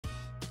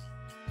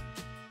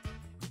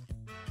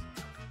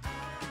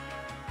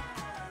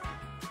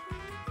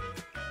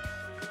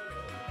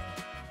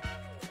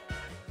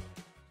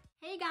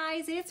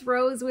guys, it's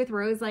Rose with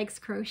Rose Likes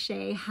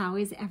Crochet. How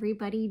is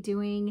everybody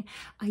doing?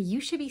 You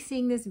should be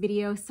seeing this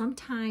video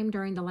sometime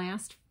during the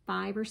last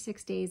 5 or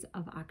 6 days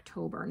of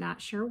October.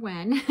 Not sure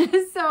when.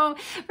 So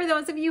for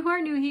those of you who are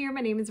new here,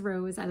 my name is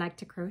Rose. I like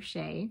to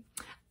crochet.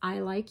 I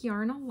like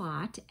yarn a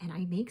lot and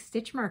I make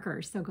stitch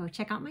markers. So go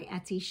check out my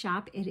Etsy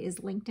shop. It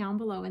is linked down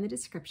below in the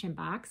description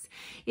box.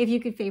 If you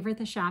could favorite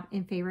the shop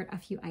and favorite a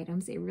few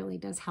items, it really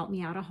does help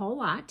me out a whole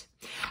lot.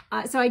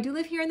 So I do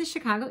live here in the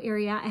Chicago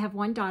area. I have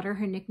one daughter.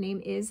 Her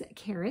nickname is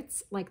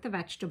Carrots, like the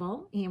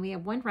vegetable. And we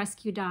have one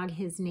rescue dog.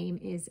 His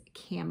name is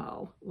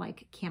Camo,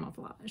 like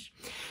camouflage.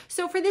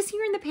 So for this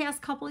year and the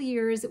past couple of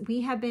years, we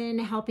have been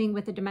helping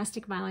with a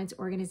domestic violence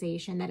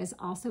organization that is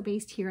also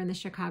based here in the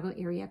Chicago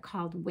area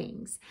called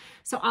Wings.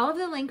 So all of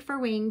the links for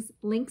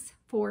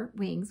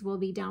Wings will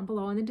be down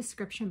below in the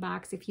description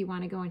box if you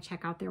want to go and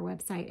check out their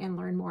website and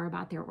learn more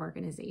about their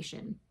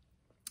organization.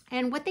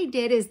 And what they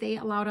did is they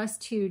allowed us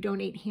to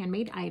donate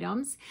handmade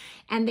items,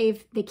 and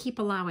they keep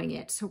allowing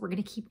it. So we're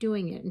going to keep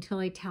doing it until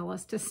they tell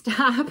us to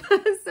stop.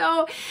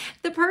 So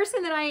the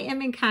person that I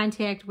am in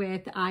contact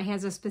with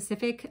has a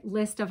specific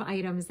list of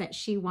items that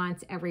she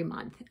wants every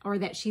month, or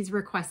that she's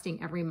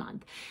requesting every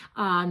month.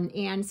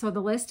 And so the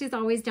list is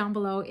always down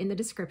below in the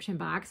description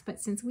box. But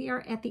since we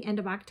are at the end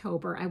of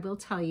October, I will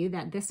tell you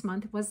that this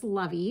month was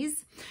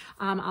Loveys.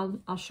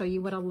 I'll show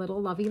you what a little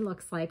Lovey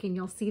looks like, and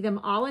you'll see them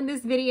all in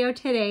this video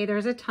today.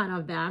 There's a ton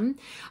of them,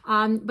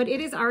 but it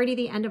is already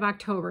the end of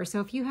October. So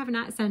if you have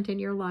not sent in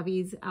your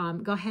Loveys,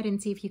 go ahead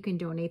and see if you can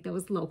donate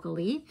those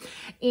locally.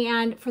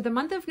 And for the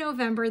month of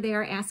November, they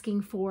are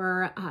asking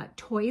for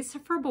toys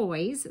for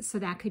boys. So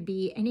that could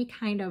be any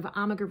kind of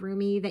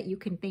amigurumi that you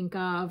can think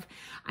of.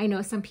 I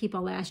know some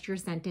people last year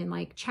sent in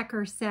like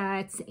checker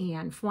sets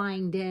and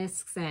flying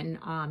discs and,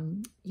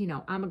 you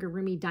know,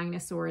 amigurumi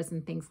dinosaurs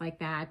and things like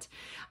that.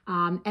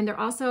 And they're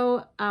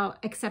also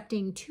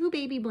accepting 2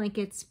 baby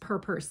blankets per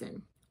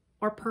person,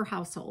 or per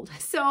household.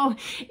 So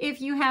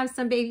if you have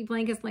some baby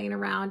blankets laying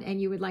around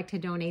and you would like to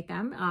donate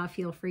them,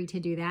 feel free to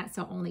do that.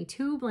 So only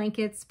 2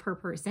 blankets per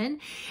person.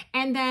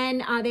 And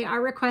then they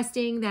are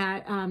requesting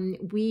that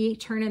we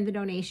turn in the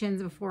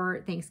donations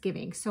before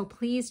Thanksgiving. So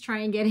please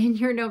try and get in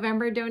your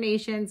November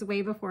donations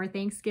way before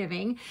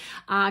Thanksgiving,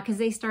 because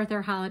they start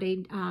their holiday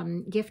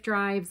gift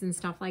drives and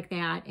stuff like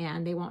that,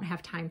 and they won't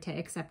have time to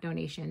accept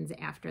donations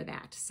after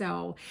that.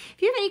 So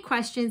if you have any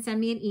questions, send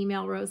me an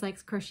email,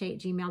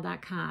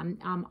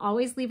 roselikescrochet@gmail.com.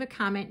 Always leave a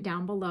comment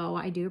down below.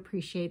 I do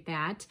appreciate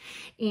that.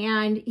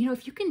 And, you know,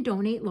 if you can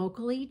donate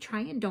locally, try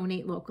and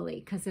donate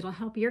locally, because it'll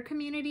help your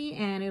community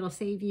and it'll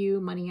save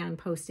you money on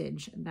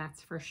postage.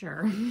 That's for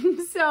sure.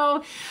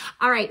 So,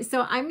 all right.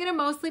 So I'm going to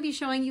mostly be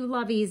showing you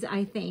Loveys,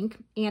 I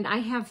think. And I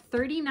have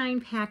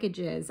 39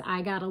 packages.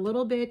 I got a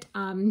little bit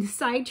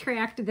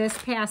sidetracked this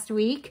past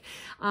week.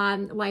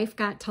 Life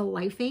got to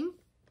lifing.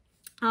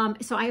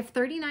 So I have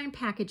 39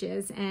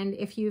 packages, and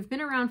if you've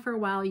been around for a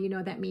while, you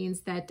know that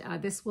means that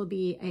this will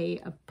be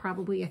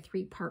probably a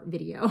 3-part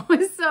video,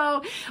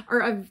 or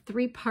a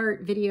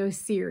 3-part video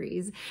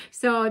series.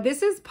 So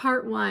this is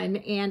part 1,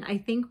 and I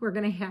think we're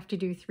going to have to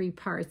do 3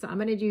 parts. So I'm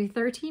going to do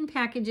 13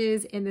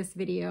 packages in this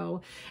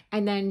video,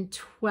 and then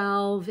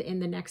 12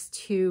 in the next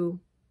 2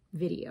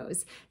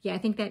 videos. Yeah, I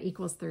think that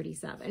equals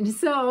 37.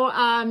 So,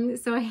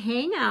 so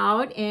hang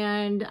out,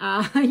 and,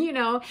 you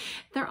know,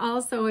 they're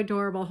all so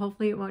adorable.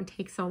 Hopefully it won't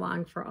take so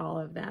long for all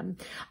of them.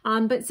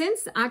 But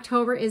since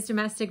October is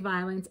Domestic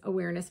Violence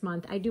Awareness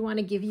Month, I do want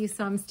to give you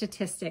some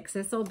statistics.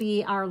 This will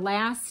be our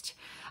last,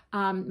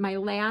 my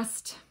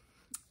last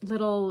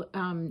little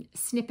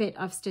snippet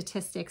of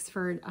statistics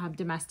for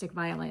domestic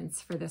violence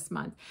for this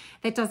month.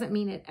 That doesn't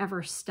mean it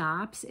ever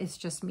stops. It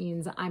just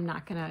means I'm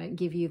not going to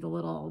give you the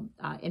little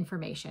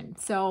information.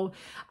 So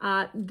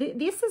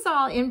this is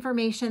all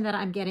information that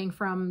I'm getting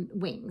from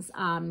Wings,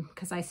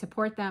 because I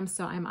support them,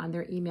 so I'm on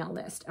their email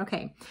list.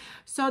 Okay,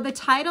 so the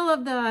title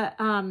of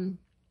the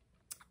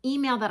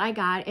email that I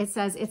got, it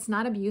says, "It's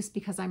not abuse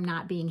because I'm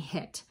not being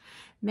hit."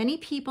 Many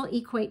people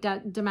equate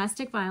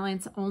domestic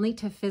violence only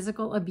to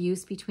physical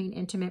abuse between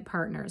intimate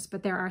partners,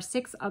 but there are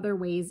 6 other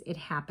ways it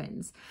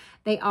happens.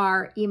 They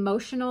are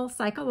emotional,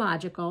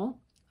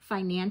 psychological,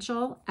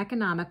 financial,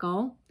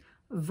 economical,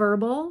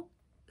 verbal,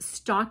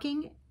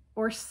 stalking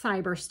or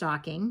cyber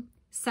stalking,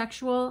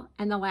 sexual,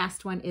 and the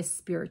last one is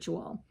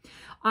spiritual.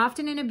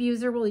 Often an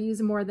abuser will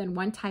use more than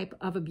one type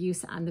of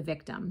abuse on the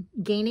victim.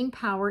 Gaining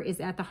power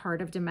is at the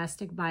heart of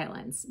domestic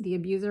violence. The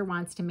abuser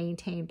wants to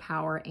maintain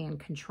power and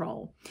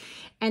control.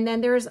 And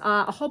then there's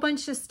a whole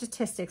bunch of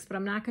statistics, but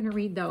I'm not going to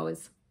read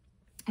those.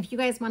 If you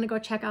guys want to go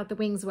check out the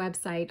Wings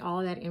website,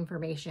 all of that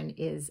information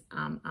is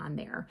on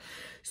there.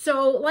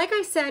 So like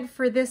I said,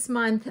 for this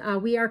month,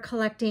 we are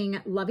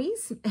collecting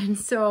Loveys. And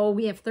so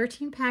we have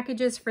 13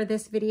 packages for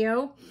this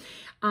video.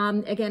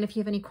 Again, if you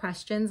have any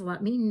questions,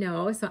 let me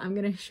know. So I'm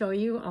going to show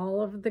you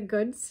all of the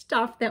good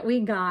stuff that we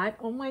got.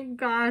 Oh my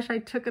gosh, I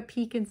took a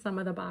peek in some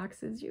of the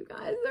boxes, you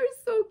guys. They're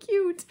so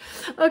cute.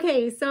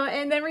 Okay, so,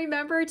 and then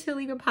remember to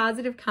leave a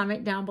positive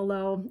comment down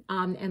below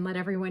and let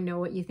everyone know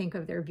what you think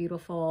of their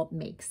beautiful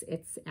makes.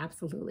 It's It's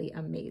absolutely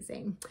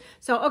amazing.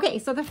 So, okay,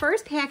 so the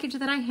first package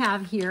that I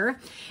have here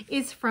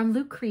is from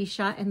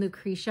Lucretia, and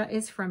Lucretia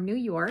is from New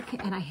York,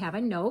 and I have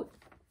a note,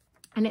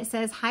 and it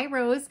says, "Hi,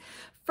 Rose.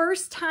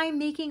 First time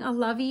making a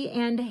lovey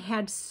and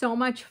had so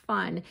much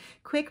fun.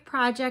 Quick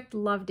project,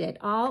 loved it.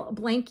 All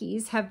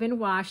blankies have been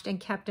washed and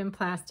kept in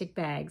plastic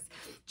bags.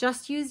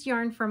 Just used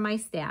yarn from my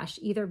stash,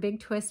 either Big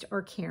Twist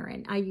or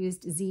Karen. I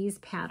used Z's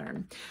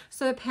pattern."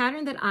 So the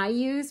pattern that I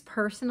use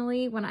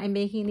personally when I'm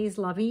making these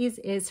loveys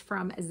is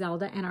from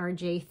Zelda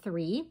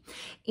NRJ3,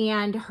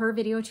 and her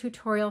video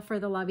tutorial for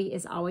the lovey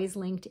is always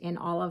linked in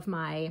all of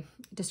my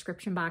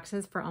description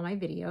boxes for all my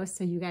videos,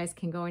 so you guys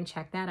can go and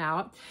check that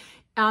out.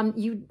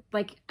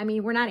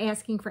 We're not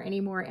asking for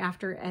any more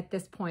after at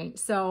this point.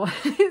 So,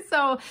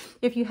 so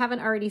if you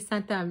haven't already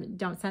sent them,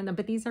 don't send them,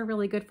 but these are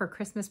really good for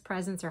Christmas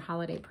presents or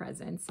holiday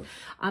presents.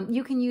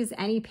 You can use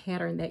any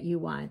pattern that you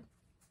want.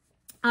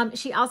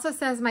 She also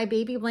says, "My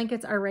baby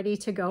blankets are ready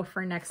to go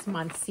for next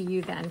month. See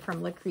you then,"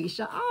 from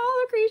Lucretia.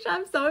 Oh, Lucretia,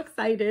 I'm so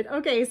excited.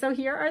 Okay, so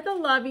here are the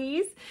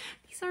loveys.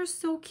 These are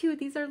so cute.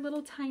 These are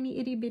little tiny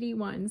itty bitty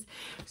ones.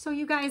 So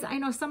you guys, I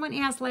know someone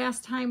asked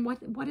last time,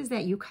 what is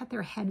that? You cut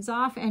their heads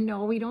off? And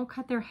no, we don't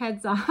cut their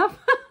heads off.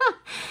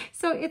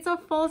 So it's a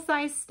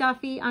full-size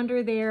stuffy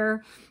under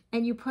there,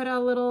 and you put a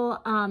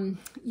little,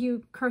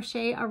 you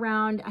crochet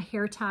around a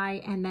hair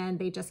tie, and then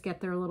they just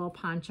get their little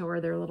poncho or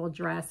their little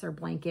dress or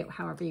blanket,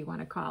 however you want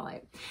to call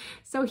it.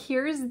 So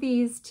here's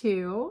these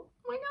two.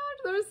 Oh my gosh,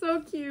 they're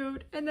so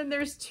cute. And then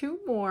there's two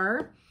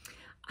more.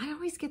 I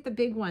always get the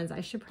big ones.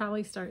 I should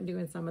probably start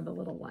doing some of the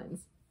little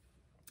ones.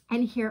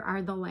 And here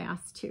are the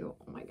last two.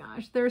 Oh my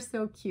gosh, they're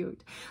so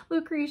cute.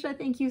 Lucretia,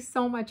 thank you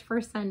so much for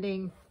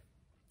sending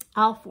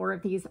all four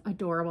of these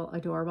adorable,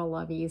 adorable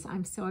loveys.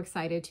 I'm so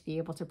excited to be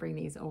able to bring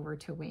these over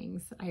to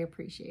Wings. I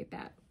appreciate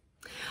that.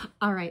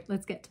 All right,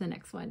 let's get to the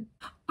next one.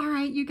 All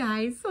right, you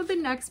guys, so the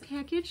next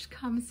package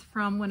comes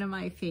from one of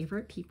my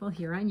favorite people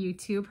here on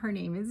YouTube. Her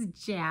name is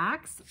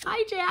Jax.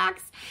 Hi,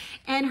 Jax.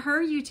 And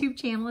her YouTube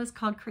channel is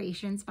called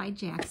Creations by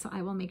Jax, so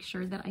I will make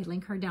sure that I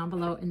link her down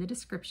below in the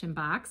description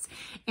box.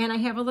 And I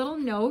have a little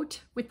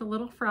note with the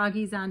little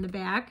froggies on the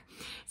back.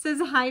 It says,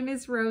 "Hi,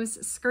 Miss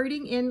Rose,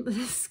 scooting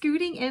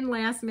in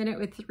last minute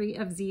with 3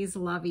 of Z's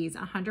loveys,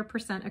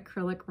 100%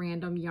 acrylic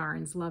random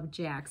yarns. Love,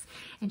 Jax."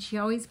 And she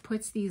always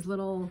puts these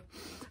little,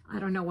 I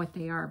don't know what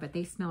they are, but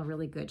they smell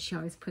really good. She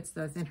always puts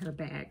those in her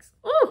bags.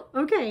 Oh,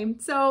 okay.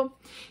 So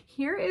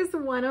here is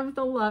one of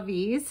the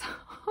loveys.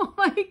 Oh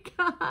my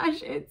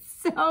gosh, it's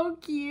so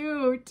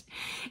cute.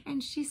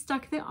 And she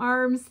stuck the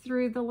arms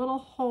through the little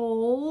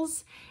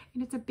holes,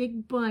 and it's a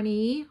big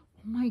bunny.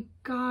 Oh my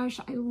gosh,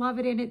 I love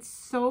it. And it's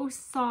so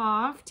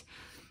soft.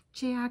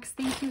 Jax,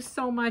 thank you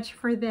so much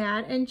for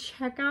that. And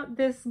check out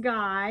this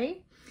guy.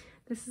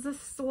 This is a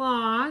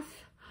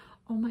sloth.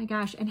 Oh my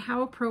gosh, and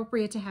how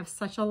appropriate to have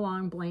such a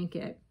long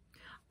blanket.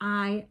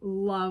 I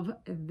love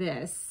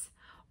this.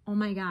 Oh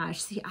my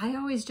gosh. See, I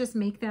always just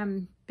make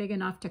them big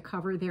enough to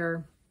cover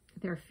their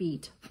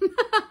feet.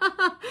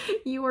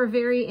 You are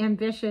very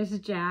ambitious,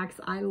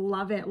 Jax. I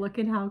love it. Look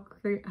at how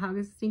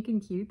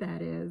stinking cute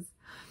that is.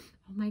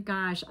 Oh my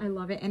gosh, I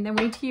love it. And then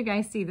wait till you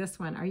guys see this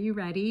one. Are you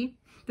ready?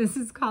 This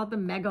is called the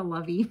Mega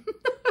Lovey.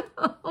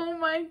 Oh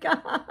my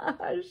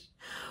gosh.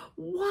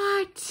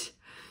 What?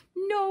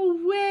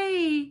 No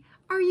way.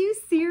 Are you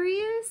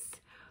serious?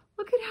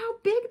 Look at how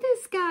big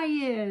this guy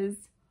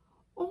is.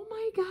 Oh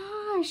my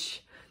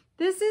gosh.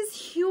 This is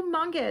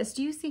humongous.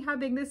 Do you see how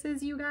big this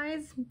is, you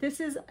guys?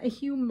 This is a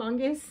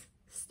humongous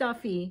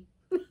stuffy.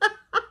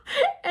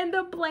 And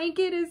the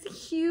blanket is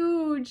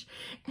huge.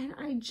 And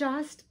I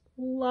just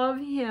love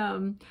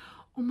him.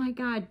 Oh my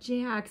God,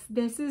 Jax,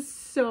 this is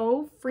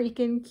so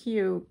freaking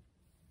cute.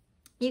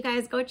 You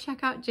guys go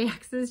check out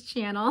Jax's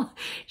channel.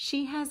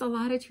 She has a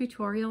lot of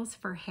tutorials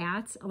for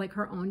hats, like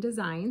her own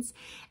designs,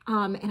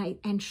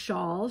 and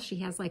shawls. She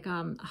has like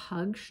a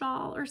hug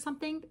shawl or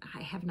something.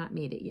 I have not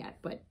made it yet,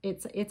 but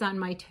it's on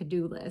my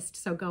to-do list.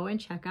 So go and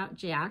check out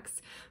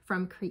Jax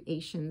from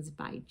Creations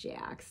by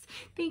Jax.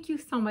 Thank you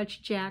so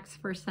much, Jax,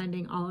 for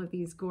sending all of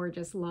these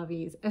gorgeous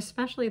loveys,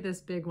 especially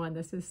this big one.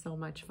 This is so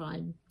much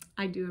fun.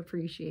 I do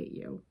appreciate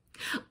you.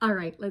 All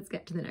right, let's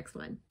get to the next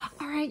one.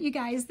 All right, you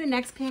guys, the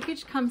next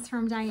package comes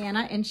from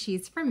Diana, and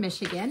she's from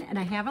Michigan, and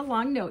I have a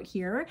long note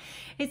here.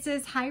 It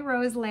says, "Hi,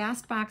 Rose,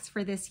 last box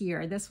for this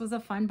year. This was a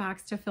fun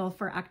box to fill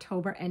for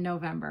October and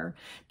November.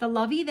 The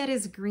lovey that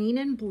is green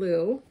and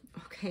blue."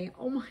 Okay,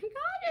 oh my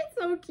God, it's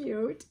so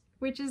cute.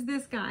 Which is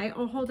this guy.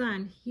 Oh, hold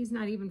on. He's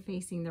not even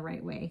facing the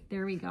right way.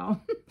 There we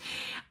go.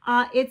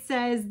 It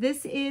says,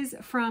 "This is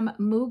from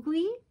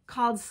Moogly,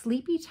 called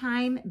Sleepy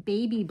Time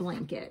Baby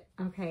Blanket."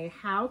 Okay,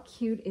 how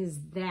cute is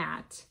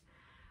that?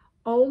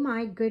 Oh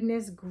my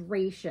goodness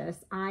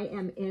gracious. I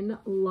am in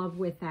love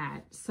with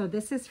that. So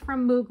this is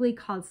from Moogly,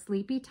 called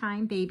Sleepy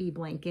Time Baby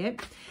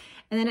Blanket.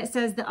 And then it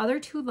says the other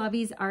 2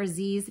 loveys are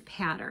Z's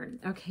pattern.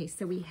 Okay,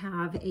 so we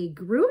have a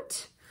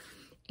Groot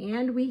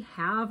and we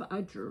have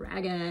a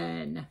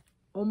dragon.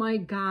 Oh my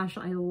gosh,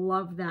 I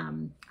love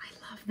them.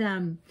 I love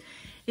them.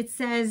 It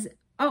says,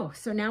 Oh,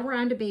 so now we're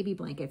on to baby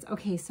blankets.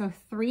 Okay, so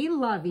 3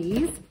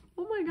 loveys.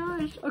 Oh my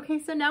gosh. Okay,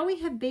 so now we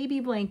have baby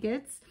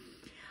blankets.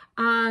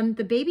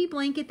 The baby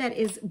blanket that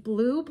is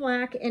blue,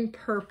 black, and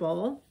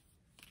purple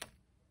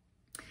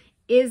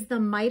is the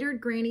Mitered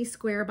Granny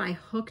Square by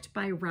Hooked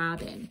by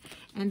Robin.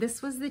 And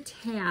this was the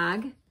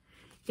tag.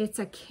 It's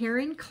a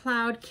Karen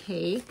Cloud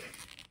Cake,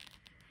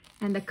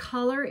 and the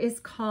color is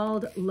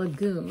called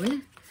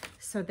Lagoon.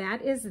 So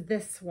that is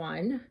this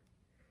one.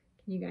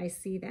 Can you guys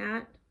see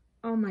that?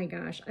 Oh my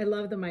gosh, I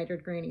love the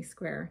Mitered Granny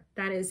Square.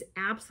 That is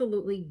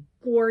absolutely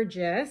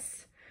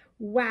gorgeous.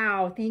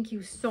 Wow, thank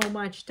you so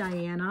much,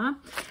 Diana.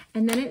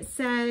 And then it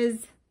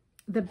says,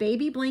 the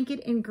baby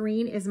blanket in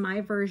green is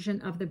my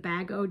version of the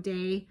Bag O'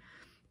 Day.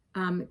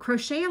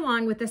 Crochet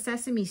along with the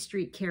Sesame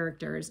Street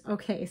characters.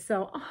 Okay,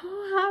 so,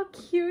 oh, how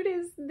cute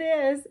is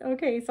this?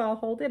 Okay, so I'll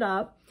hold it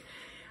up.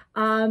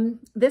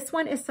 This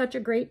one is such a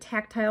great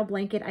tactile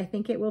blanket. I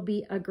think it will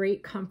be a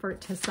great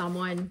comfort to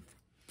someone.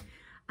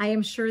 I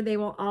am sure they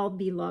will all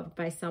be loved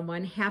by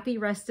someone. Happy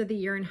rest of the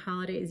year and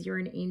holidays. You're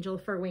an angel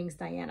for wings,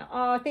 Diana.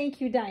 Oh, thank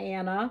you,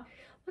 Diana.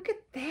 Look at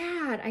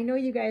that. I know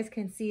you guys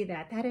can see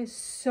that. That is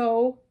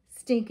so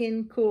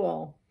stinking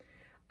cool.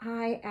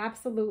 I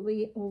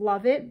absolutely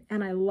love it,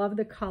 and I love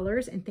the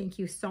colors, and thank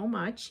you so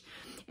much.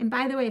 And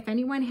by the way, if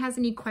anyone has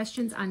any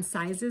questions on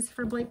sizes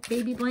for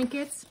baby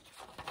blankets,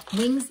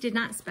 Wings did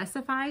not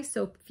specify,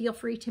 so feel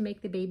free to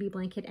make the baby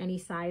blanket any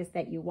size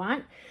that you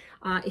want.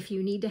 If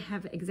you need to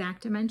have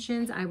exact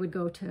dimensions, I would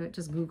go to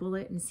just Google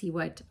it and see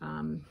what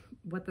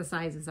the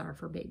sizes are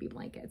for baby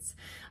blankets.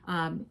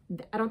 I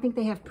don't think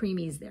they have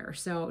preemies there,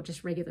 so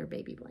just regular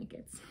baby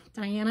blankets.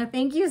 Diana,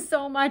 thank you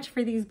so much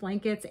for these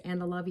blankets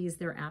and the loveys.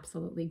 They're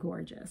absolutely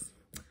gorgeous.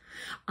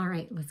 All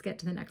right, let's get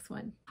to the next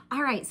one.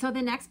 All right, so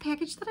the next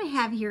package that I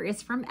have here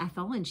is from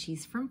Ethel, and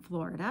she's from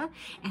Florida.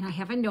 And I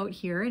have a note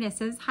here, and it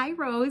says, "Hi,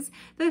 Rose.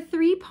 The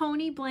 3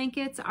 pony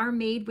blankets are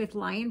made with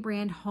Lion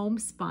Brand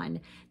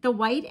homespun. The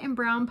white and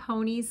brown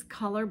ponies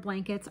color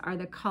blankets are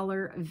the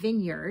color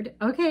Vineyard."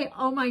 Okay,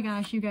 oh my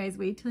gosh, you guys,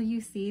 wait till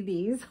you see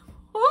these.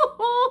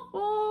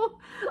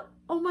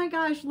 Oh my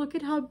gosh, look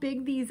at how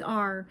big these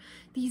are.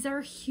 These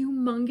are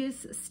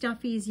humongous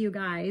stuffies, you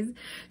guys.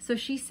 So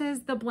she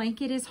says the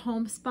blanket is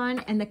homespun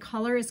and the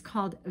color is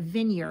called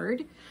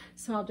Vineyard.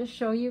 So I'll just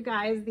show you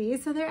guys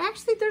these. So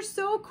they're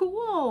so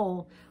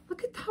cool.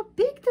 Look at how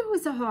big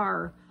those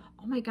are.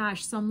 Oh my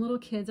gosh, some little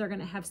kids are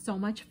gonna have so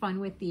much fun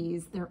with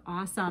these. They're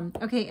awesome.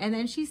 Okay, and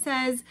then she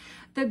says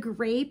the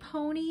gray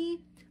pony,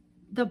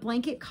 the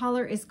blanket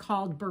color is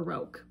called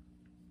Baroque.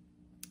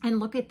 And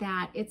look at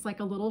that. It's like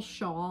a little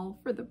shawl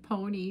for the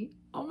pony.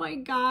 Oh my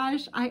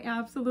gosh, I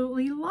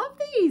absolutely love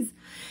these.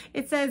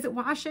 It says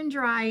wash and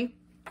dry,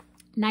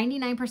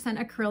 99%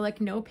 acrylic,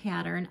 no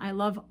pattern. I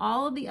love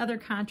all of the other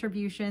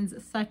contributions.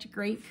 Such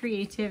great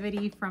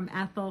creativity from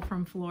Ethel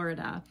from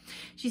Florida.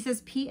 She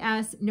says,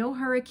 P.S. no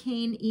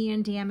Hurricane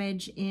Ian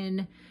damage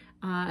in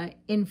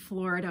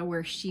Florida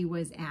where she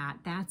was at.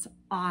 That's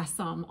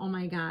awesome. Oh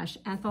my gosh,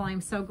 Ethel,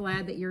 I'm so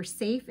glad that you're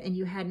safe and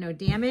you had no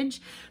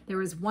damage. There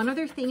was one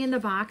other thing in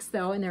the box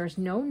though, and there's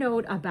no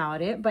note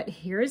about it, but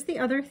here's the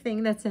other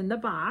thing that's in the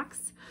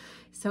box.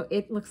 So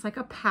it looks like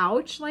a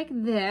pouch like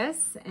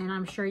this, and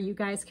I'm sure you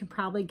guys can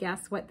probably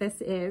guess what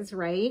this is,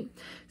 right?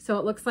 So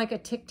it looks like a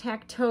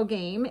tic-tac-toe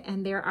game,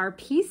 and there are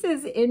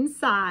pieces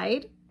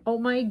inside. Oh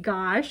my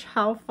gosh,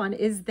 how fun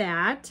is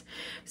that?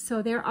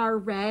 So there are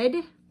red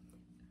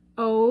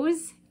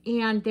O's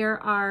and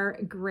there are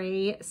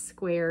gray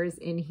squares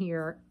in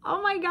here.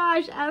 Oh my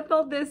gosh,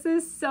 Ethel, this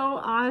is so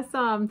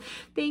awesome.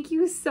 Thank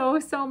you so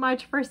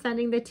much for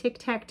sending the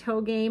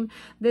tic-tac-toe game.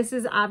 This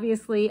is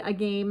obviously a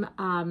game,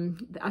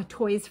 a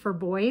Toys for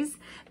Boys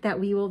that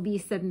we will be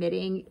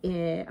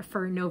submitting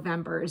for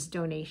November's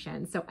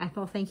donation. So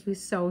Ethel, thank you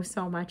so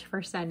much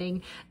for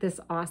sending this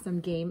awesome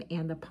game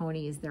and the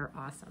ponies. They're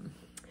awesome.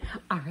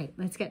 All right,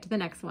 let's get to the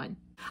next one.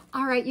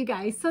 All right, you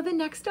guys, so the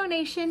next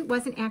donation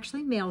wasn't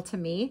actually mailed to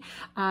me.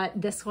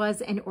 This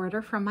was an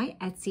order from my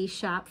Etsy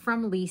shop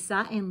from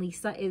Lisa, and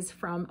Lisa is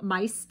from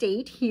my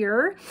state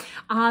here.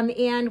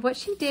 And what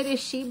she did is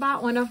she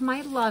bought one of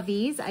my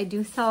loveys. I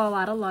do sell a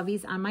lot of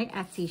loveys on my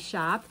Etsy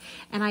shop,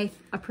 and I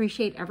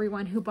appreciate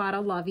everyone who bought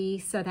a lovey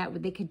so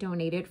that they could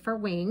donate it for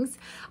Wings.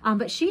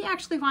 But she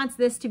actually wants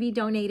this to be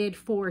donated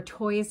for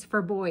Toys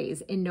for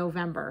Boys in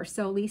November.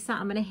 So Lisa,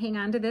 I'm gonna hang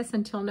on to this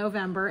until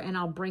November, and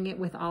I'll bring it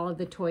with all of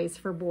the Toys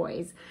for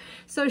Boys.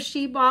 So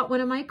she bought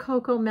one of my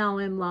Coco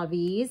Melon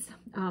loveys.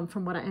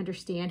 From what I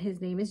understand, his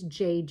name is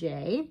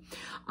JJ.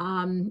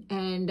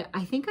 And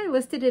I think I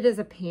listed it as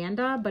a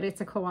panda, but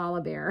it's a koala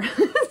bear.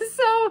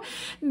 So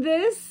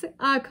this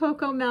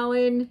Coco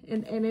Melon,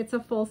 and it's a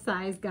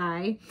full-size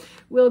guy,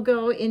 will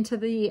go into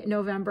the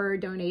November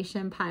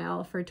donation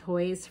pile for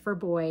Toys for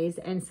Boys.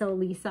 And so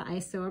Lisa, I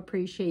so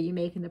appreciate you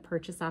making the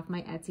purchase off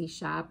my Etsy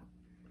shop.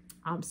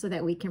 So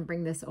that we can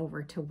bring this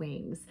over to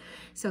Wings.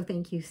 So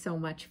thank you so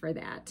much for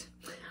that.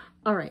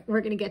 All right,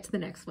 we're gonna get to the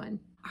next one.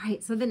 All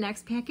right, so the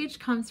next package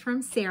comes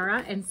from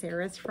Sarah, and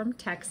Sarah's from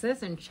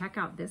Texas, and check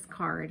out this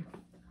card.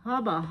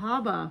 Hubba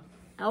hubba.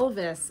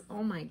 Elvis.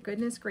 Oh my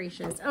goodness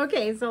gracious.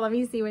 Okay, so let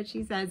me see what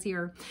she says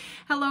here.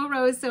 Hello,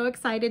 Rose. So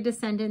excited to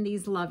send in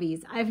these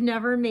loveys. I've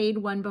never made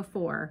one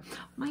before. Oh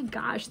my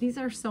gosh, these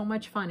are so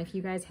much fun if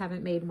you guys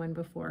haven't made one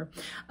before.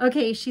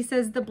 Okay, she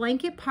says the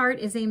blanket part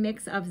is a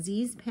mix of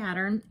Z's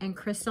pattern and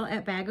Crystal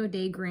at Bag O'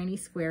 Day Granny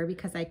Square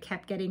because I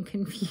kept getting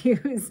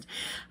confused.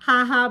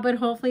 Haha, but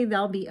hopefully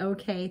they'll be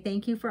okay.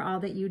 Thank you for all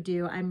that you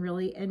do. I've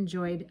really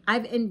enjoyed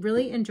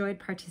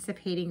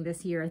participating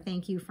this year.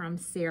 Thank you, from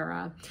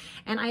Sarah.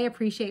 And I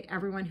appreciate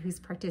everyone who's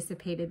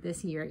participated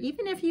this year.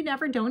 Even if you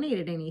never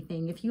donated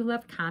anything, if you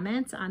left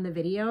comments on the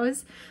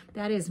videos,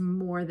 that is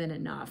more than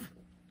enough.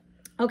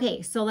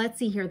 Okay, so let's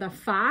see here. The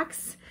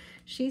fox,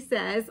 she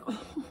says,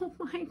 oh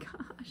my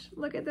gosh,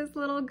 look at this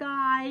little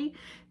guy.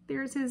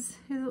 There's his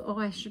oh,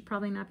 I should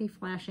probably not be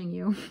flashing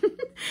you.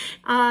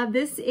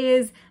 This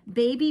is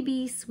Baby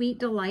Bee Sweet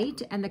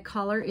Delight, and the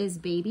color is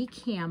Baby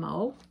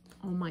Camo.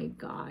 Oh my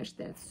gosh,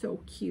 that's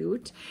so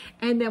cute.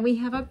 And then we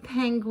have a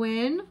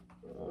penguin.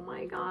 Oh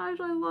my gosh,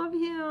 I love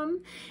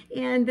him.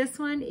 And this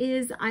one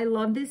is, I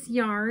love this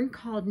yarn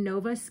called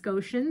Nova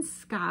Scotian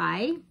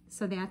Sky.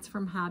 So that's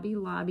from Hobby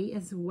Lobby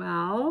as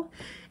well.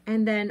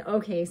 And then,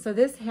 okay, so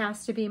this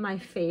has to be my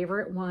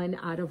favorite one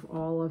out of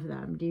all of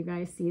them. Do you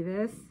guys see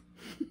this?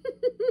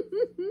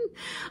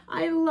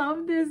 I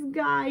love this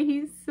guy.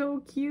 He's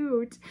so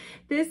cute.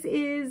 This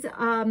is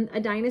a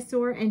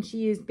dinosaur, and she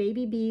used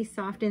Baby Bee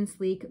Soft and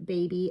Sleek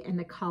Baby, and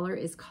the color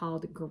is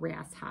called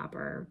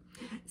Grasshopper.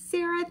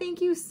 Sarah,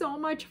 thank you so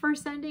much for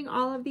sending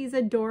all of these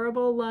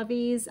adorable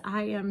loveys.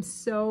 I am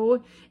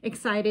so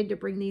excited to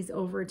bring these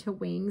over to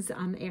Wings.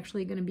 I'm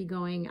actually going to be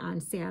going on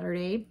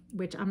Saturday,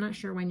 which I'm not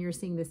sure when you're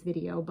seeing this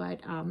video,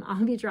 but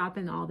I'll be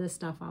dropping all this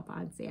stuff up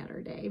on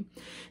Saturday.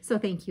 So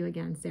thank you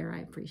again, Sarah.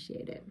 I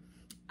appreciate it.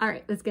 All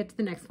right, let's get to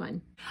the next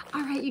one.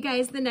 All right, you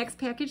guys, the next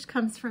package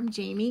comes from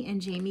Jamie, and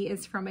Jamie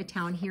is from a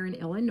town here in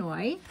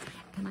Illinois.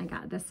 And I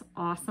got this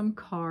awesome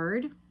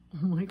card.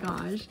 Oh my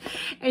gosh.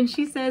 And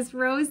she says,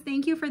 Rose,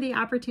 thank you for the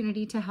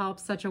opportunity to help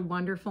such a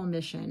wonderful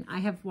mission. I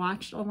have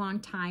watched a long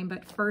time,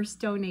 but first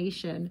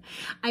donation.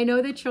 I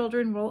know the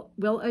children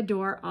will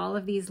adore all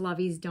of these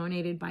loveys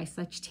donated by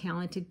such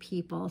talented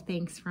people.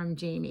 Thanks, from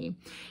Jamie.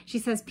 She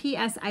says,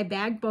 P.S. I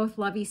bag both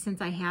loveys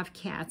since I have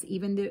cats,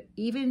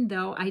 even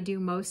though I do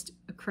most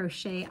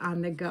crochet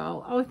on the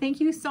go. Oh,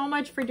 thank you so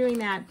much for doing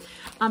that.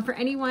 For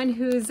anyone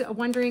who's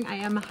wondering, I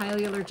am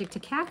highly allergic to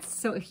cats.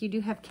 So if you do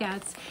have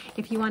cats,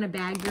 if you want to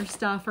bag your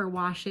stuff or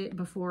wash it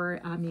before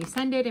you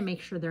send it and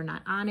make sure they're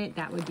not on it,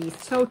 that would be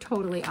so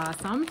totally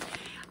awesome.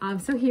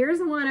 So here's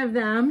one of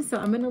them. So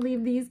I'm going to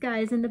leave these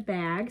guys in the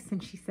bag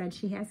since she said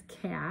she has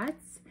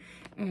cats.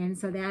 And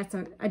so that's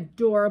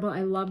adorable.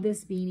 I love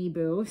this Beanie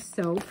Boo.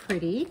 So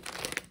pretty.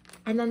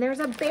 And then there's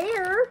a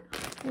bear.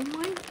 Oh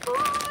my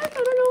gosh, I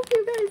don't know if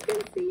you guys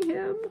can see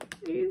him.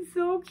 He's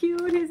so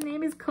cute. His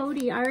name is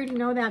Cody. I already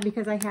know that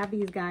because I have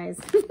these guys.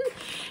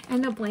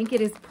 And the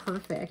blanket is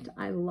perfect.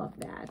 I love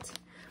that.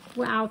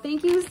 Wow,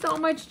 thank you so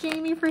much,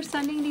 Jamie, for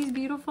sending these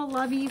beautiful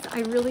loveys. I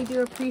really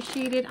do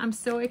appreciate it. I'm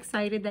so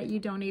excited that you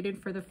donated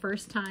for the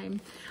first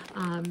time.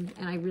 And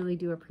I really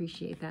do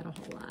appreciate that a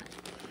whole lot.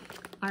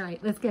 All right,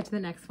 let's get to the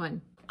next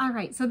one. All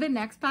right, so the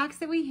next box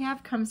that we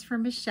have comes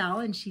from Michelle,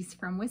 and she's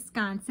from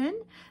Wisconsin.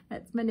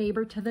 That's my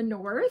neighbor to the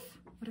north.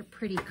 What a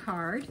pretty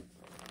card.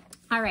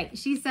 All right,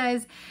 she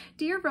says,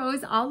 Dear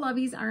Rose, all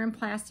loveys are in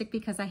plastic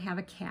because I have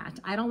a cat.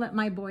 I don't let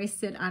my boys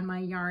sit on my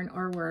yarn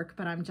or work,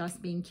 but I'm just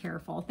being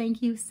careful.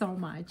 Thank you so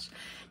much.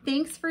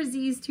 Thanks for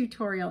Z's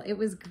tutorial. It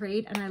was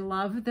great, and I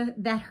love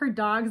that her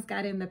dogs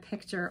got in the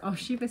picture. Oh,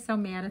 she was so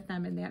mad at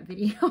them in that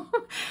video.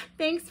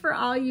 Thanks for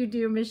all you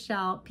do,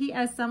 Michelle.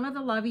 P.S. Some of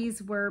the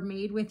loveys were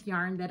made with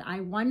yarn that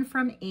I won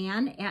from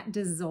Anne at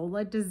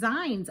Dezola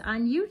Designs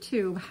on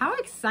YouTube. How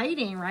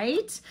exciting,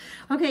 right?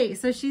 Okay,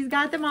 so she's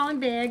got them all in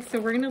bags, so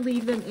we're going to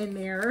leave them in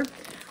there.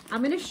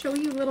 I'm going to show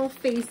you little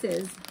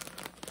faces.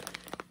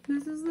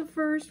 This is the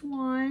first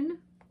one.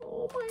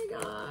 Oh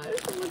my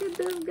gosh, look at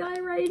this guy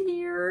right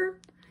here.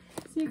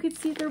 So you can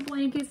see their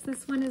blankets.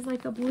 This one is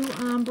like a blue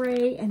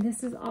ombre, and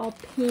this is all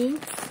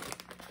pinks.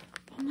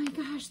 Oh my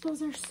gosh,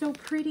 those are so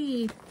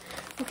pretty.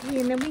 Okay,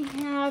 and then we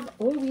have,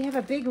 oh, we have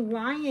a big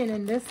lion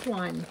in this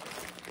one.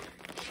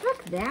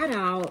 Check that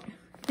out.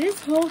 This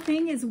whole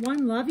thing is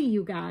one lovey,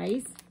 you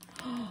guys.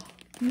 Oh,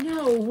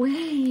 no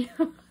way.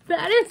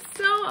 That is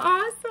so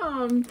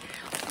awesome.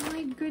 Oh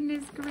my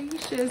goodness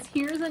gracious.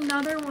 Here's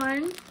another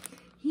one.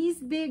 He's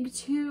big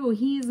too.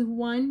 He's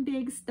one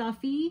big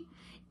stuffy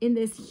in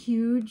this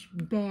huge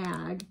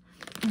bag.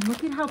 And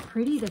look at how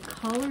pretty the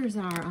colors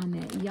are on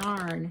that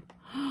yarn.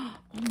 Oh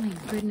my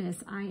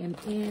goodness, I am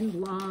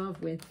in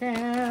love with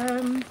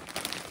them.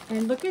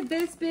 And look at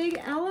this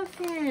big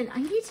elephant.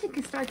 I need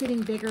to start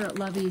getting bigger at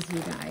loveys, you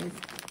guys.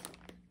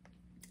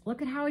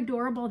 Look at how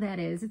adorable that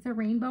is. It's a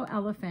rainbow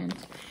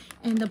elephant.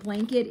 And the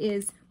blanket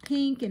is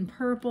pink and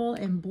purple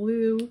and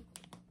blue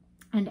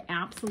and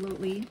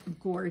absolutely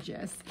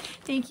gorgeous.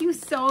 Thank you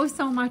so,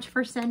 so much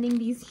for sending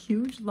these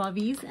huge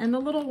loveys and the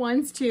little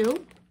ones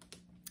too.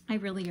 I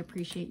really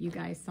appreciate you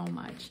guys so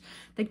much.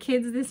 The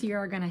kids this year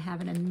are going to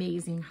have an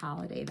amazing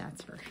holiday,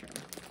 that's for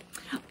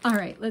sure. All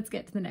right, let's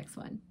get to the next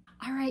one.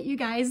 All right, you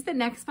guys, the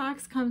next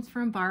box comes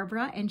from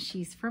Barbara, and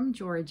she's from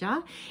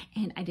Georgia,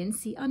 and I didn't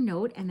see a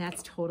note, and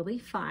that's totally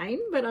fine,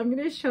 but I'm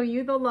going to show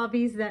you the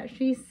loveys that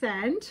she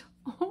sent.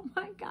 Oh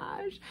my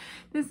gosh,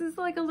 this is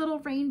like a little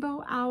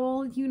rainbow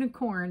owl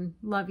unicorn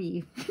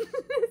lovey.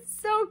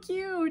 It's so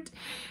cute.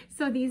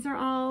 So these are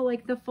all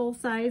like the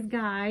full-size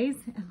guys,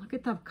 and look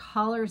at the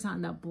colors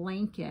on the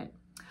blanket.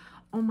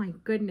 Oh my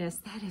goodness,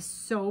 that is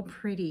so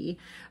pretty.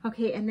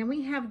 Okay, and then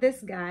we have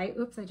this guy.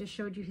 Oops, I just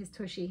showed you his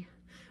tushy.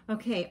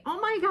 Okay, oh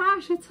my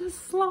gosh, it's a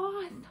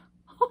sloth.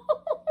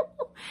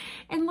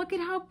 And look at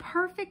how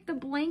perfect the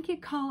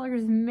blanket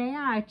colors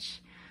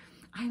match.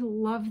 I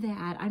love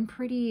that. I'm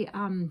pretty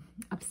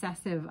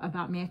obsessive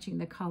about matching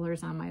the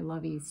colors on my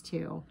loveys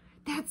too.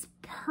 That's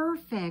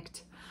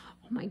perfect.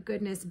 Oh my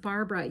goodness,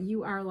 Barbara,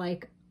 you are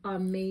like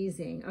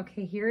amazing.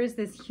 Okay, here is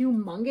this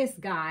humongous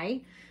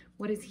guy.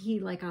 What is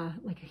he,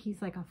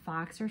 he's like a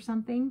fox or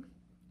something?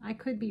 I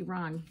could be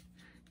wrong.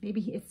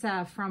 Maybe it's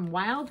from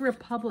Wild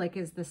Republic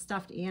is the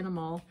stuffed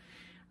animal.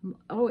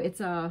 Oh,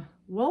 it's a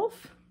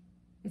wolf?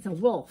 It's a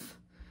wolf.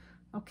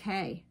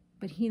 Okay,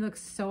 but he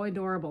looks so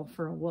adorable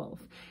for a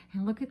wolf.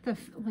 And look at the,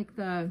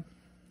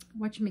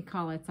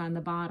 whatchamacallits on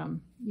the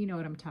bottom. You know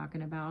what I'm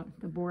talking about,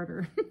 the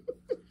border.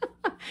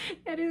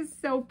 That is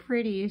so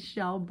pretty,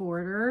 shell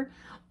border.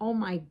 Oh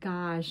my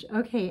gosh.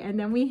 Okay, and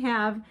then we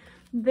have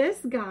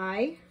this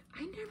guy.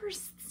 I never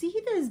see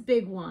these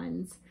big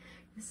ones.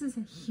 This is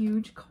a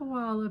huge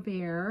koala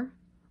bear.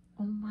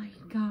 Oh my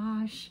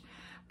gosh.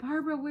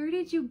 Barbara, where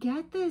did you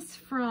get this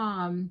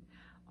from?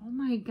 Oh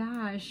my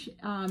gosh.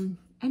 And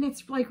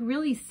it's like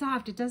really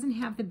soft. It doesn't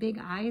have the big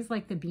eyes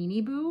like the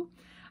Beanie Boo.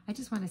 I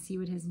just want to see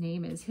what his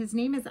name is. His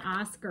name is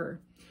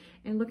Oscar.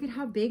 And look at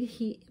how big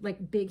he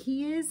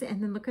is.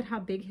 And then look at how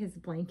big his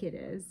blanket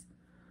is.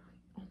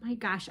 Oh my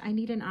gosh, I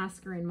need an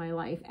Oscar in my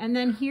life. And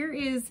then here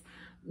is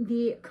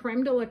the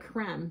creme de la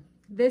creme.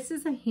 This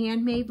is a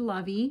handmade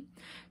lovey.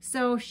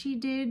 So she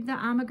did the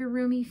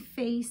amigurumi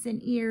face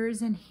and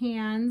ears and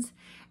hands,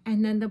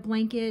 and then the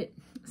blanket.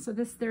 So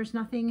there's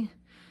nothing,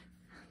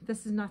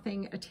 this is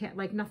nothing,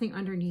 like nothing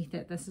underneath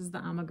it. This is the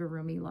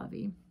amigurumi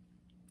lovey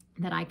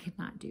that I could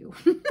not do.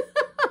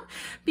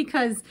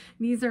 Because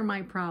these are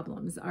my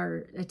problems,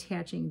 are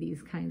attaching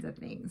these kinds of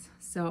things.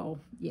 So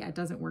yeah, it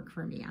doesn't work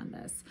for me on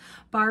this.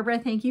 Barbara,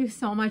 thank you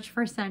so much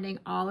for sending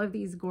all of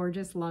these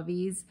gorgeous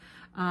loveys.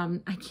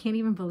 I can't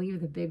even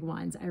believe the big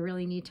ones. I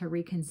really need to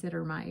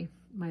reconsider my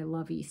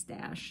lovey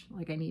stash.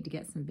 Like I need to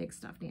get some big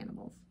stuffed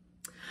animals.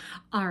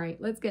 All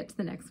right, let's get to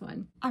the next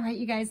one. All right,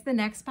 you guys, the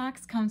next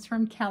box comes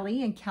from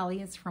Kelly, and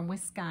Kelly is from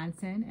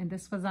Wisconsin, and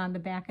this was on the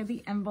back of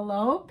the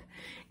envelope,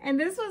 and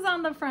this was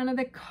on the front of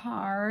the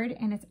card,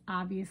 and it's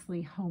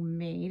obviously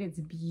homemade. It's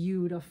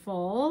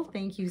beautiful.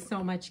 Thank you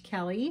so much,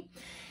 Kelly.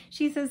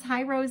 She says,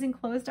 hi, Rose.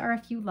 Enclosed are a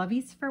few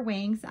loveys for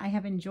wings. I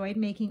have enjoyed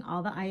making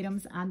all the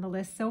items on the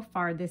list so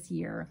far this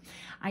year.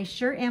 I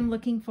sure am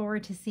looking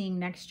forward to seeing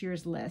next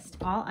year's list.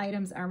 All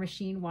items are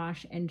machine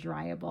wash and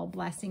dryable.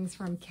 Blessings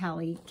from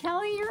Kelly.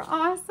 Kelly, you're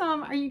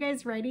awesome. Are you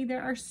guys ready?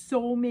 There are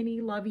so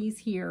many loveys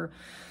here.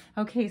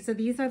 Okay, so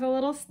these are the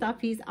little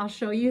stuffies. I'll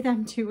show you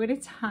them two at a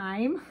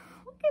time.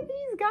 Look at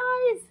these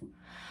guys.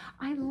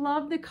 I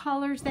love the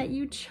colors that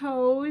you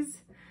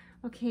chose.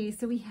 Okay,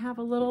 so we have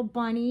a little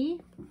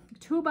bunny,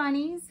 two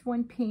bunnies,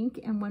 one pink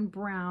and one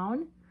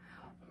brown.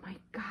 Oh my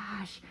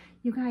gosh,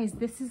 you guys,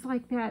 this is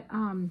like that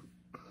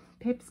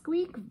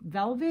pipsqueak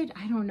velvet.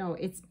 I don't know,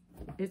 it's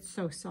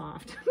so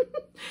soft.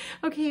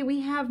 Okay, we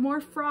have more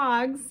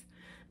frogs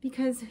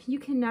because you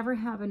can never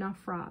have enough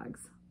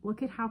frogs.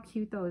 Look at how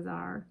cute those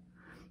are.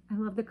 I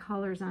love the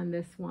colors on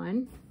this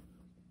one.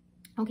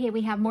 Okay,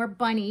 we have more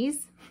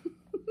bunnies.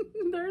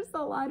 There's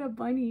a lot of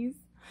bunnies.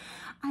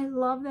 I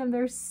love them.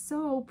 They're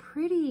so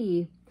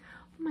pretty.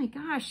 Oh my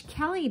gosh.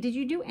 Kelly, did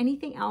you do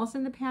anything else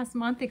in the past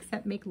month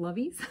except make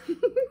loveys? Because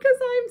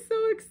I'm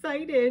so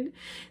excited.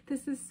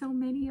 This is so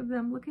many of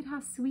them. Look at how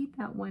sweet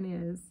that one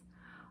is.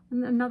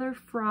 And another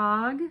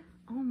frog.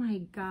 Oh my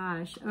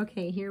gosh.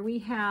 Okay, here we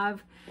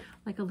have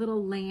like a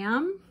little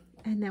lamb.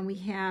 And then we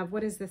have,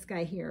 what is this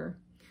guy here?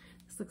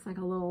 This looks like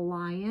a little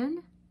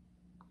lion.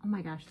 Oh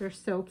my gosh, they're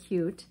so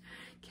cute.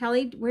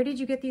 Kelly, where did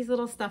you get these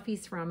little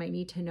stuffies from? I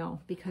need to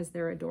know because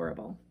they're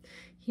adorable.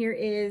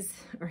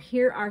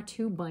 Here are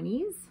two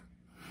bunnies.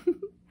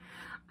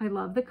 I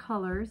love the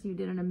colors. You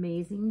did an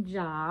amazing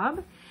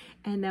job.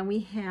 And then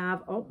we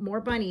have, oh, more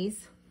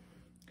bunnies.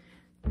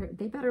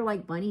 They better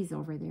like bunnies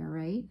over there,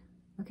 right?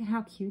 Look at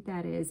how cute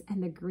that is.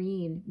 And the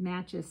green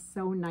matches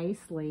so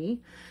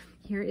nicely.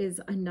 Here is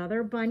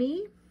another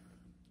bunny.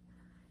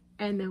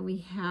 And then we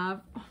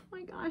have, oh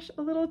my gosh,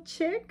 a little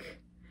chick.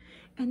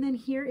 And then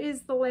here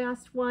is the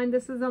last one.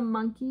 This is a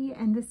monkey,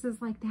 and this is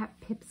like that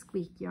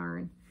pipsqueak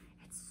yarn.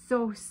 It's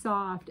so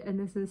soft, and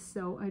this is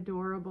so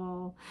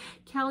adorable.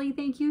 Kelly,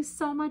 thank you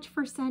so much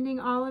for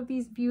sending all of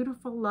these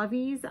beautiful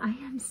lovies. I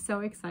am so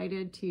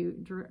excited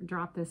to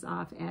drop this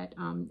off at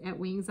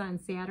Wings on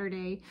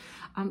Saturday.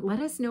 Let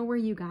us know where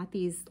you got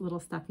these little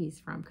stuffies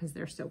from, because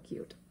they're so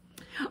cute.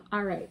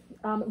 All right,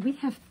 we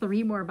have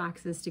 3 more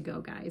boxes to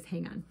go, guys.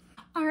 Hang on.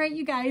 All right,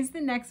 you guys, the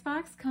next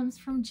box comes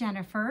from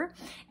Jennifer,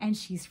 and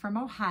she's from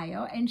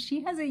Ohio, and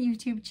she has a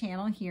YouTube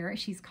channel here.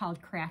 She's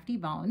called Crafty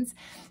Bones.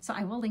 So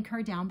I will link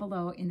her down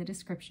below in the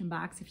description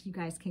box if you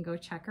guys can go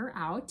check her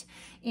out.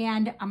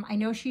 And I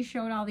know she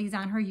showed all these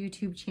on her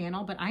YouTube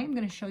channel, but I am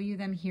going to show you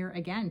them here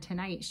again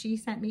tonight. She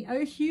sent me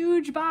a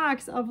huge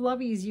box of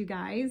lovies, you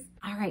guys.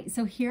 All right,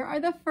 so here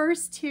are the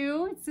first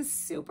 2. It's a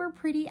super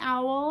pretty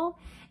owl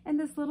and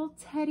this little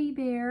teddy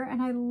bear,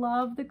 and I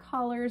love the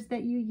colors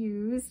that you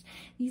used.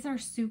 These are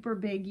super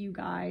big, you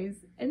guys,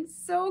 and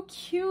so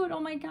cute. Oh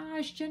my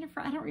gosh,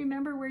 Jennifer, I don't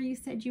remember where you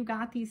said you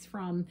got these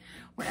from.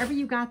 Wherever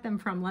you got them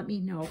from, let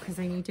me know, because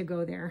I need to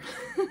go there.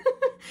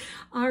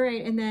 All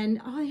right, and then,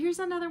 oh, here's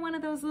another one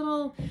of those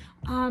little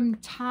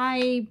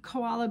Thai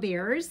koala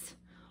bears.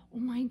 Oh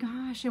my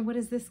gosh, and what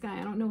is this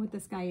guy? I don't know what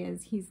this guy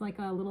is. He's like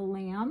a little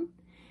lamb,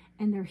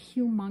 and they're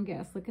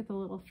humongous. Look at the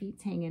little feet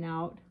hanging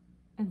out.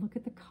 And look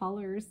at the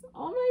colors.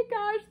 Oh my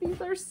gosh,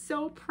 these are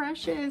so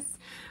precious.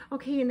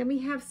 Okay, and then we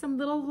have some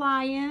little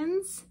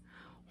lions.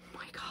 Oh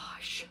my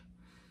gosh.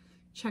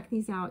 Check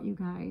these out, you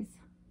guys.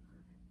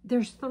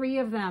 There's 3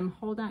 of them.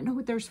 Hold on.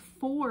 No, there's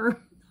 4.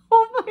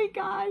 Oh my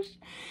gosh.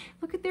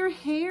 Look at their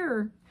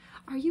hair.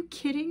 Are you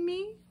kidding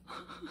me?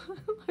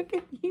 Look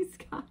at these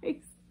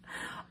guys.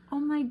 Oh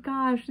my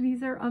gosh,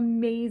 these are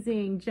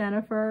amazing,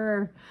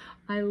 Jennifer.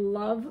 I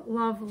love,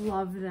 love,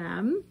 love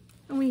them.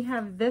 And we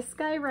have this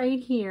guy right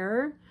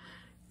here.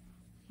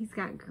 He's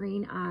got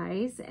green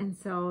eyes, and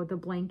so the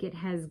blanket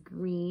has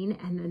green,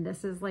 and then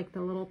this is like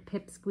the little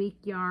pipsqueak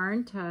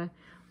yarn to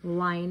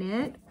line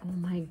it. Oh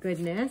my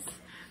goodness.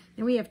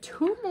 And we have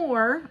 2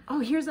 more. Oh,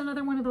 here's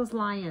another one of those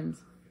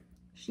lions.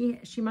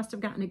 She must have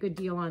gotten a good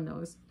deal on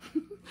those.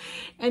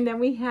 And then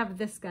we have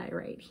this guy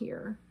right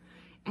here.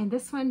 And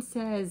this one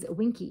says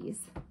Winkies.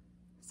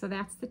 So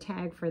that's the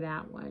tag for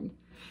that one.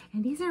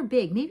 And these are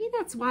big. Maybe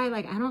that's why,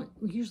 like, I don't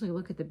usually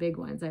look at the big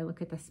ones. I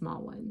look at the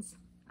small ones.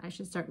 I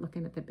should start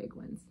looking at the big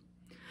ones.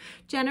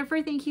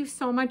 Jennifer, thank you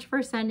so much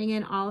for sending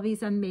in all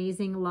these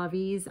amazing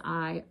lovies.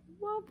 I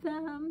love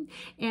them.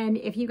 And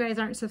if you guys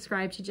aren't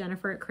subscribed to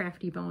Jennifer at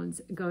Crafty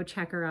Bones, go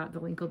check her out. The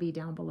link will be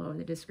down below in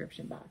the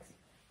description box.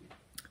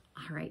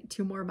 All right,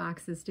 2 more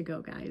boxes to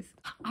go, guys.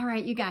 All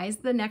right, you guys,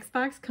 the next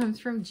box comes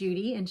from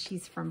Judy, and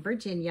she's from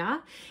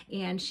Virginia,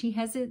 and she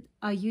has a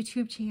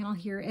YouTube channel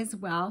here as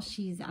well.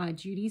 She's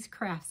Judy's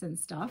Crafts and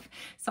Stuff,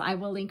 so I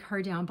will link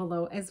her down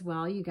below as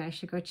well. You guys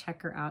should go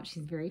check her out.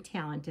 She's very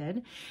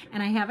talented.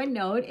 And I have a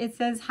note. It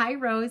says, "Hi,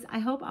 Rose. I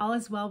hope all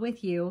is well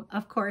with you.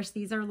 Of course,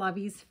 these are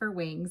lovies for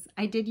wings.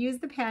 I did use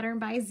the pattern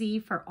by Z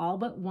for all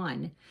but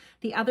one.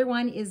 The other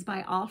one is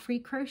by All Free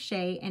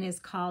Crochet and is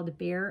called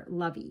Bear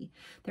Lovey.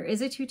 There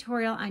is a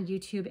tutorial on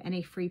YouTube and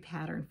a free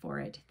pattern for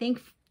it.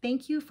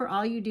 Thank you for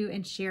all you do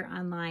and share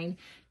online.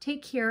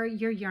 Take care,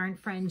 your yarn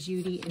friend,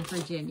 Judy in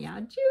Virginia."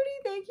 Judy,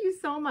 thank you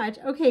so much.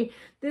 Okay,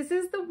 this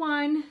is the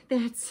one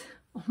that's,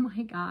 oh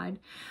my God,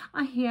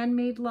 a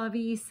handmade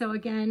lovey. So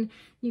again,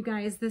 you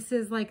guys, this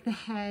is like the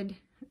head,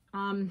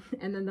 and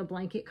then the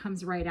blanket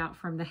comes right out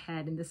from the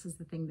head, and this is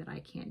the thing that I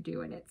can't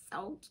do, and it's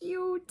so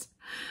cute.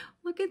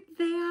 Look at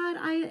that.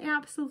 I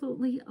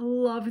absolutely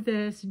love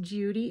this,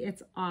 Judy.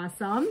 It's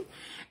awesome.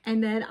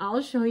 And then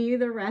I'll show you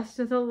the rest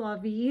of the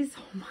lovies.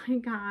 Oh my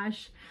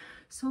gosh.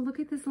 So look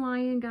at this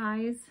lion,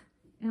 guys,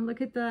 and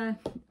look at the,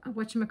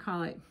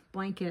 whatchamacallit,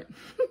 blanket.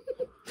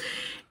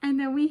 And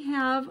then we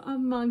have a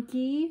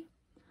monkey.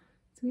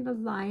 So we have a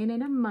lion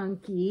and a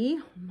monkey.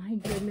 Oh my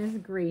goodness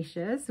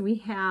gracious. We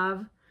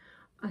have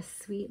a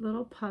sweet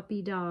little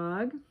puppy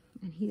dog,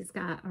 and he's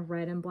got a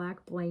red and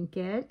black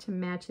blanket to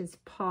match his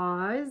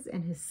paws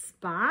and his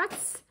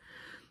spots.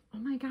 Oh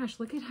my gosh,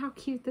 look at how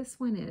cute this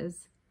one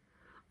is.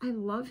 I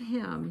love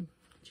him.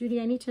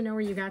 Judy, I need to know where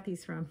you got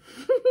these from.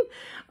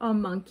 A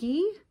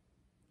monkey.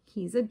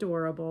 He's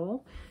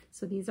adorable.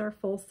 So these are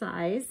full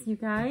size, you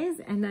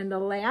guys. And then the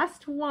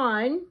last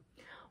one,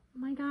 oh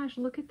my gosh,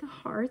 look at the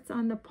hearts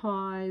on the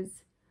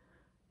paws.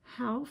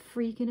 How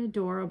freaking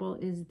adorable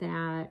is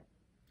that?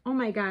 Oh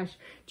my gosh.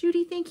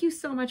 Judy, thank you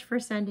so much for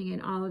sending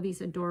in all of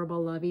these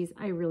adorable lovies.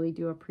 I really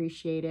do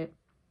appreciate it.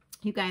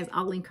 You guys,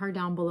 I'll link her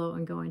down below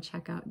and go and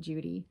check out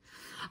Judy.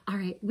 All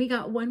right, we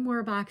got 1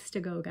 more box to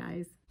go,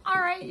 guys. All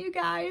right, you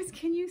guys,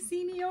 can you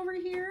see me over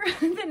here?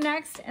 The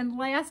next and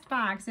last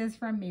box is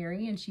from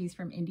Mary, and she's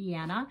from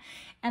Indiana.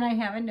 And I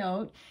have a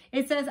note.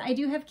 It says, "I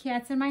do have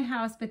cats in my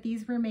house, but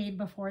these were made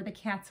before the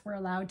cats were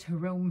allowed to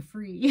roam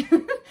free.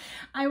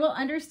 I will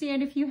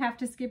understand if you have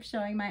to skip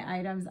showing my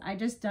items. I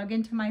just dug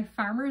into my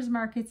farmer's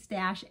market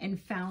stash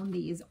and found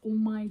these." Oh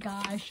my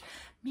gosh.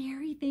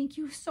 Mary, thank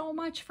you so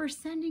much for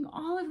sending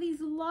all of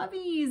these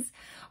lovies.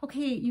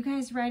 Okay, you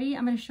guys ready?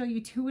 I'm going to show you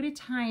 2 at a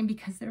time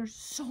because there's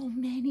so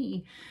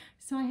many.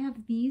 So I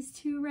have these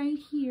 2 right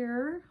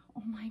here.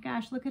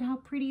 gosh, look at how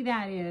pretty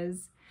that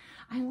is.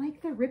 I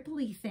like the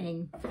ripply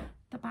thing.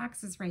 The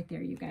box is right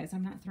there, you guys.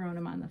 I'm not throwing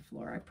them on the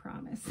floor, I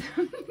promise.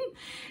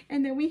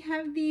 And then we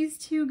have these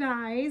two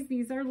guys.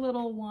 These are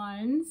little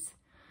ones,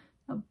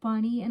 a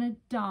bunny and a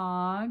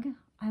dog.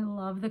 I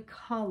love the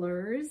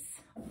colors.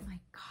 Oh my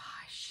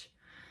gosh.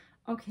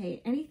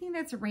 Okay, anything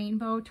that's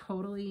rainbow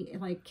totally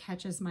like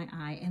catches my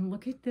eye. And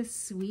look at this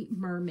sweet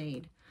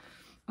mermaid.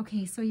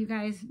 Okay, so you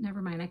guys,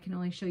 never mind. I can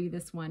only show you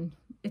this one.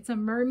 It's a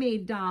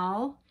mermaid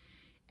doll.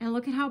 And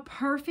look at how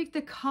perfect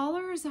the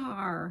colors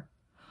are.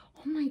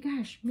 Oh my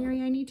gosh, Mary,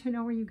 I need to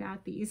know where you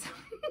got these.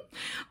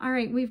 All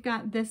right, we've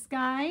got this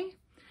guy,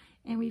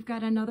 and we've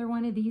got another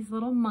one of these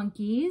little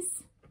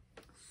monkeys.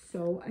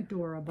 So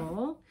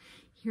adorable.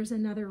 Here's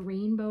another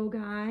rainbow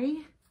guy.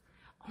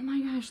 Oh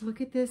my gosh,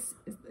 look at this.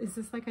 Is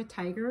this like a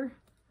tiger?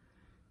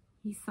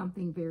 He's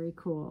something very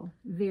cool,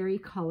 very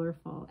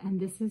colorful. And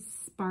this is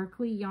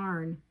sparkly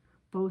yarn.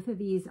 Both of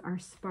these are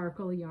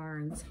sparkle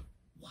yarns.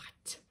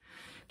 What?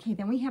 Okay,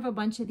 then we have a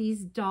bunch of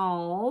these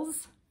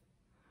dolls.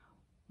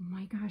 Oh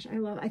my gosh,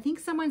 I think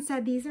someone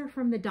said these are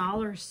from the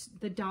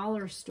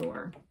dollar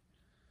store.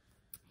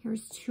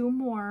 Here's two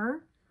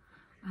more.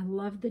 I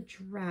love the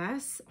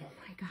dress. Oh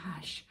my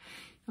gosh.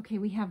 Okay,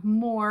 we have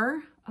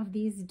more of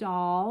these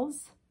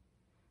dolls.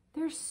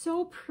 They're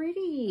so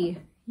pretty.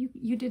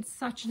 You did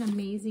such an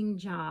amazing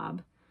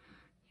job.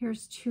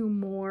 Here's two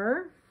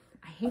more.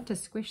 I hate to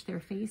squish their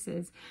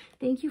faces.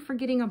 Thank you for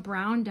getting a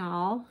brown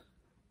doll.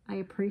 I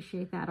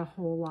appreciate that a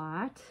whole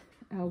lot.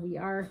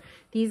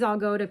 These all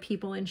go to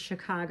people in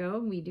Chicago.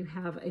 We do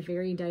have a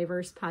very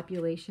diverse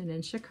population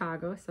in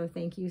Chicago, so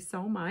thank you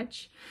so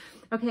much.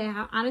 Okay,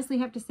 I honestly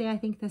have to say I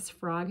think this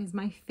frog is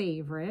my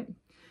favorite.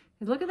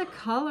 Look at the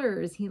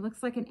colors. He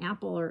looks like an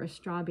apple or a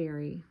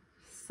strawberry.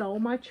 So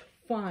much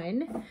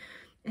fun.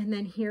 And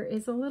then here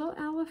is a little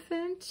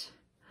elephant.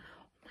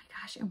 Oh my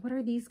gosh, and what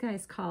are these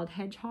guys called?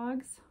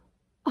 Hedgehogs?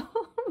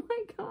 Oh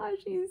my gosh,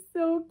 he's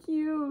so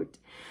cute.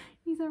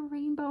 He's a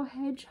rainbow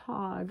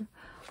hedgehog.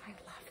 I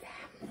love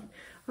them.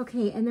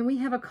 Okay, and then we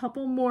have a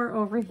couple more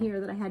over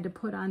here that I had to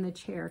put on the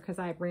chair because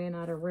I ran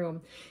out of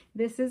room.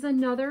 This is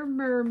another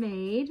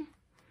mermaid.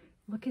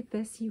 Look at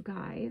this, you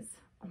guys.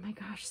 Oh my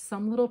gosh,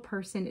 some little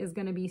person is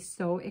going to be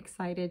so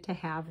excited to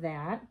have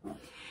that.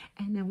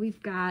 And then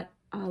we've got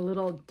a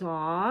little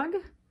dog,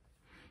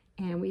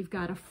 and we've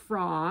got a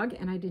frog,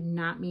 and I did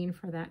not mean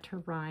for that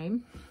to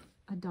rhyme.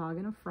 A dog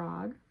and a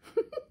frog.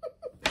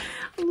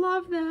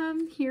 Love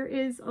them. Here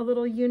is a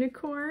little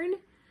unicorn.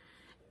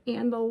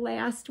 And the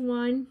last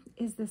one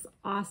is this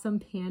awesome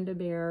panda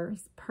bear,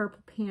 this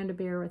purple panda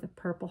bear with a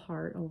purple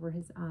heart over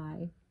his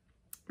eye.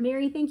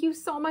 Mary, thank you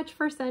so much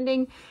for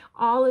sending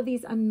all of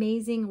these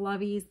amazing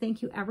lovies.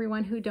 Thank you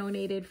everyone who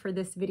donated for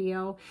this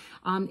video.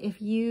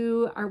 If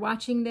you are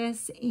watching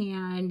this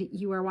and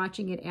you are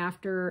watching it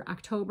after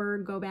October,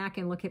 go back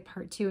and look at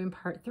part 2 and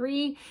part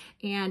 3.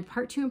 And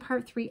part 2 and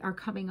part 3 are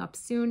coming up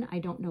soon. I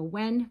don't know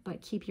when,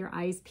 but keep your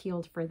eyes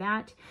peeled for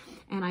that.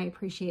 And I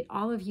appreciate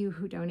all of you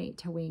who donate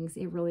to Wings.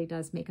 It really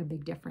does make a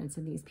big difference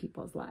in these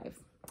people's lives.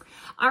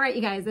 All right,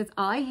 you guys, that's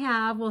all I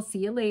have. We'll see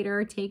you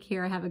later. Take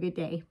care. Have a good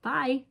day.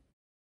 Bye.